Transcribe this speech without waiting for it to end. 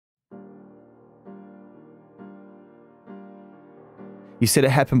You said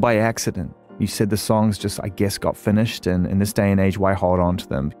it happened by accident. You said the songs just, I guess, got finished, and in this day and age, why hold on to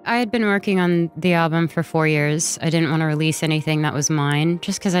them? I had been working on the album for 4 years. I didn't want to release anything that was mine,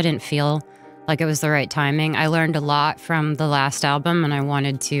 just because I didn't feel like it was the right timing. I learned a lot from the last album, and I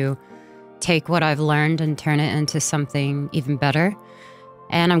wanted to take what I've learned and turn it into something even better.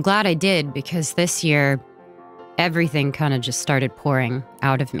 And I'm glad I did, because this year, everything kind of just started pouring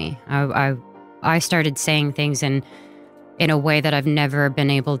out of me. I started saying things in a way that I've never been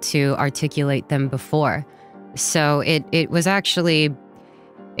able to articulate them before. So it was actually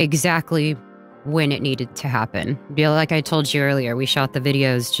exactly when it needed to happen. Like I told you earlier, we shot the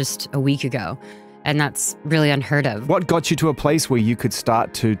videos just a week ago, and that's really unheard of. What got you to a place where you could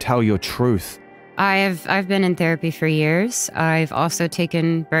start to tell your truth? I've been in therapy for years. I've also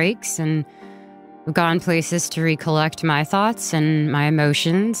taken breaks and gone places to recollect my thoughts and my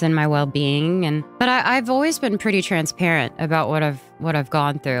emotions and my well-being. But I've always been pretty transparent about what I've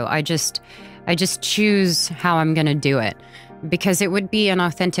gone through. I just choose how I'm going to do it, because it would be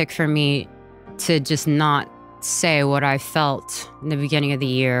inauthentic for me to just not say what I felt in the beginning of the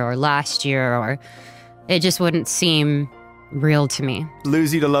year or last year, or it just wouldn't seem real to me.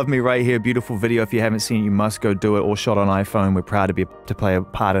 Lose You to Love Me right here. Beautiful video. If you haven't seen it, you must go do it. All shot on iPhone. We're proud to play a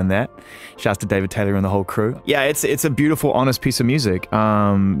part in that. Shouts to David Taylor and the whole crew. Yeah, it's a beautiful, honest piece of music.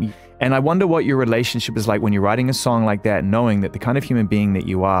 And I wonder what your relationship is like when you're writing a song like that, knowing that the kind of human being that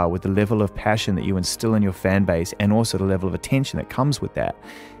you are, with the level of passion that you instill in your fan base, and also the level of attention that comes with that.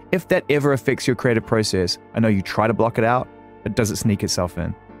 If that ever affects your creative process, I know you try to block it out, but does it sneak itself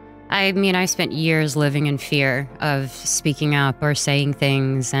in? I mean, I spent years living in fear of speaking up or saying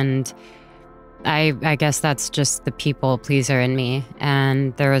things, and I guess that's just the people pleaser in me.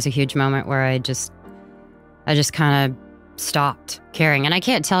 And there was a huge moment where I just kind of stopped caring. And I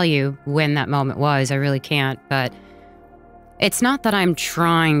can't tell you when that moment was. I really can't. But it's not that I'm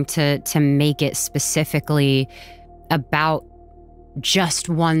trying to make it specifically about just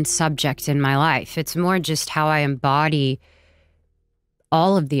one subject in my life. It's more just how I embody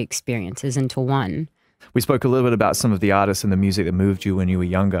all of the experiences into one. We spoke a little bit about some of the artists and the music that moved you when you were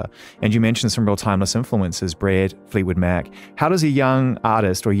younger, and you mentioned some real timeless influences, Bread, Fleetwood Mac. How does a young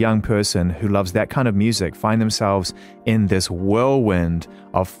artist or young person who loves that kind of music find themselves in this whirlwind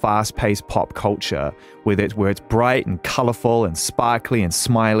of fast-paced pop culture where it's bright and colorful and sparkly and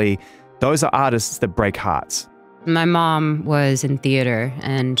smiley? Those are artists that break hearts. My mom was in theater,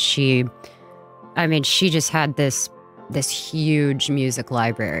 and she just had this huge music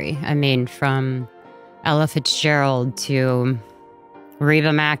library. I mean, from Ella Fitzgerald to Reba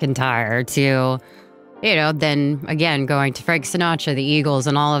McEntire to, then again, going to Frank Sinatra, the Eagles,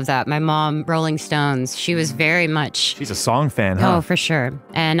 and all of that. My mom, Rolling Stones, she was very much... She's a song fan, huh? Oh, for sure.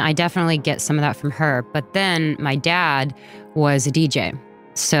 And I definitely get some of that from her. But then my dad was a DJ.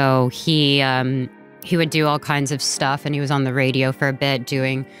 So he would do all kinds of stuff, and he was on the radio for a bit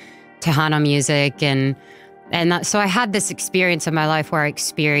doing Tejano music, so I had this experience in my life where I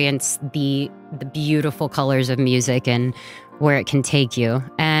experienced the beautiful colors of music and where it can take you.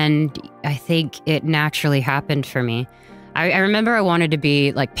 And I think it naturally happened for me. I remember I wanted to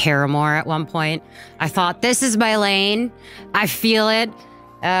be like Paramore at one point. I thought, this is my lane. I feel it.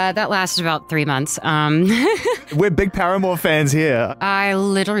 That lasted about 3 months. We're big Paramore fans here. I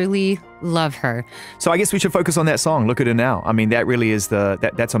literally love her. So I guess we should focus on that song, Look at Her Now. I mean, that really is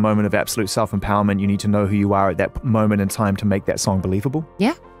that's a moment of absolute self-empowerment. You need to know who you are at that moment in time to make that song believable.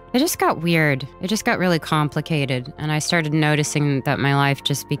 Yeah. It just got weird. It just got really complicated. And I started noticing that my life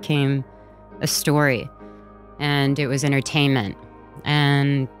just became a story. And it was entertainment.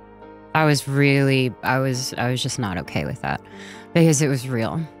 And I was just not okay with that. Because it was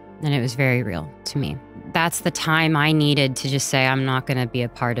real, and it was very real to me. That's the time I needed to just say, I'm not going to be a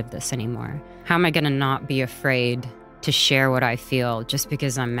part of this anymore. How am I going to not be afraid to share what I feel just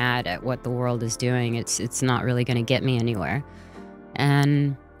because I'm mad at what the world is doing? It's not really going to get me anywhere.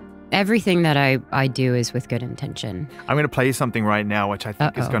 And everything that I do is with good intention. I'm going to play you something right now, which I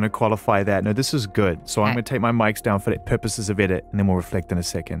think is going to qualify that. No, this is good. So I'm going to take my mics down for the purposes of edit, and then we'll reflect in a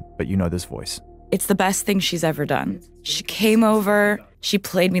second. But you know this voice. It's the best thing she's ever done. She came over, she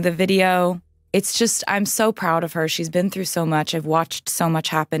played me the video. It's just, I'm so proud of her. She's been through so much. I've watched so much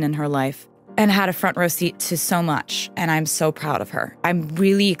happen in her life and had a front row seat to so much. And I'm so proud of her. I'm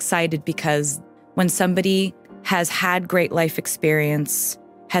really excited because when somebody has had great life experience,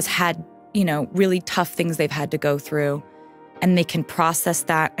 has had, really tough things they've had to go through, and they can process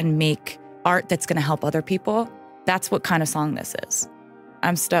that and make art that's going to help other people, that's what kind of song this is.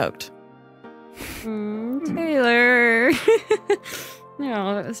 I'm stoked. Taylor.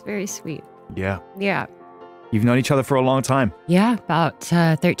 No, that was very sweet. Yeah. Yeah. You've known each other for a long time. Yeah, about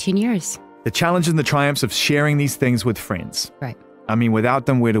 13 years. The challenge and the triumphs of sharing these things with friends. Right. I mean, without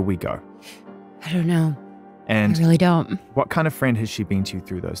them, where do we go? I don't know. And I really don't. what kind of friend has she been to you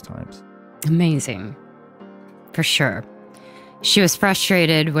through those times? Amazing. For sure. She was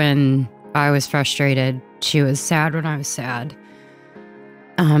frustrated when I was frustrated. She was sad when I was sad.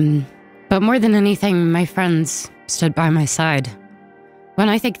 But more than anything, my friends stood by my side. When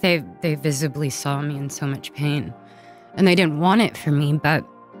I think they visibly saw me in so much pain. And they didn't want it for me, but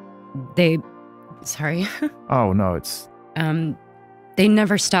sorry. Oh, no, it's... They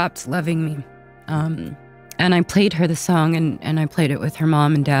never stopped loving me. And I played her the song, and I played it with her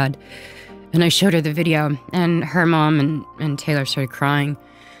mom and dad. And I showed her the video, and her mom and Taylor started crying.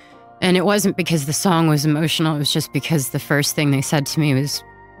 And it wasn't because the song was emotional. It was just because the first thing they said to me was,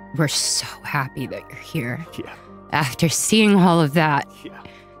 "We're so happy that you're here." Yeah. After seeing all of that, Yeah.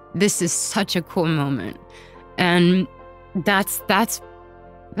 this is such a cool moment. And that's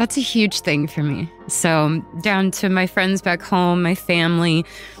a huge thing for me. So down to my friends back home, my family,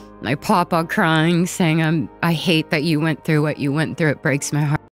 my papa crying, saying, I hate that you went through what you went through. It breaks my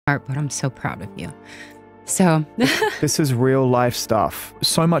heart, but I'm so proud of you. So this is real life stuff.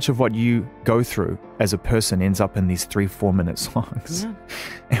 So much of what you go through as a person ends up in these 3-4 minute songs. Yeah.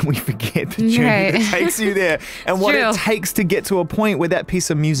 And we forget the journey that takes you there and what it takes to get to a point where that piece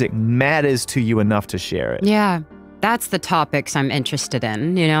of music matters to you enough to share it. Yeah. That's the topics I'm interested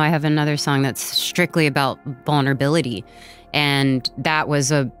in. You know, I have another song that's strictly about vulnerability. And that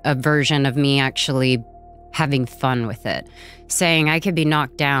was a version of me actually having fun with it. Saying I could be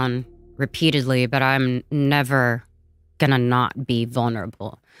knocked down repeatedly, but I'm never gonna not be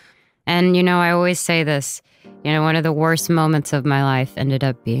vulnerable. And, you know, I always say this, you know, one of the worst moments of my life ended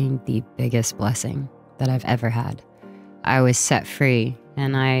up being the biggest blessing that I've ever had. I was set free.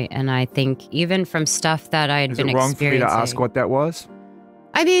 And I think even from stuff that I had been experiencing. Is it wrong for me to ask what that was?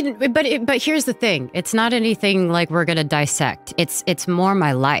 I mean, but here's the thing. It's not anything like we're going to dissect. It's more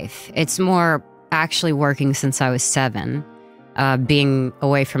my life. It's more actually working since I was 7, being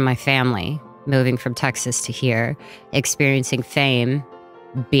away from my family, moving from Texas to here, experiencing fame,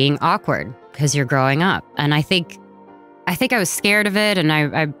 being awkward because you're growing up. And I think I was scared of it, and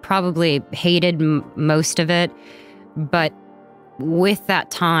I probably hated most of it. But with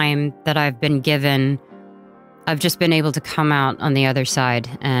that time that I've been given, I've just been able to come out on the other side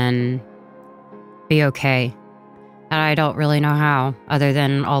and be okay. And I don't really know how, other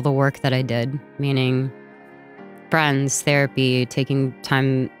than all the work that I did, meaning friends, therapy, taking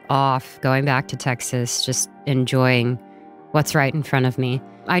time off, going back to Texas, just enjoying what's right in front of me.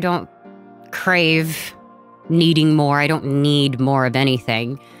 I don't crave needing more. I don't need more of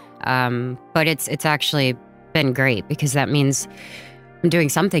anything. But it's actually been great because that means I'm doing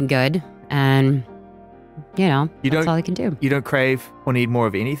something good, and you know, that's all I can do. You don't crave or need more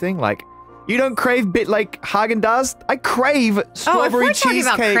of anything? Like, you don't crave bit like Haagen-Dazs? I crave strawberry cheesecake. If we're talking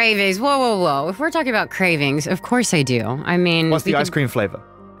about cravings, whoa. If we're talking about cravings, of course I do. I mean, what's the ice cream flavor?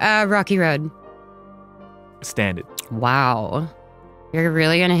 Rocky Road. Standard. Wow. You're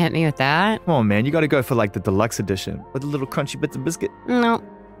really gonna hit me with that? Come on, man. You gotta go for like the deluxe edition with a little crunchy bits of biscuit. No.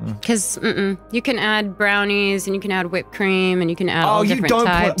 Because you can add brownies, and you can add whipped cream, and you can add all different types. Oh,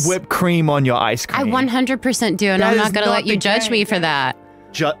 you don't put whipped cream on your ice cream. I 100% do, and I'm not going to let you judge me for that.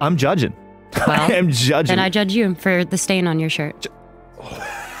 I'm judging. Well, I am judging. And I judge you for the stain on your shirt. Oh,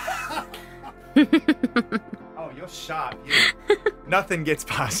 you're sharp. Nothing gets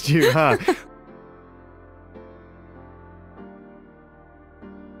past you, huh?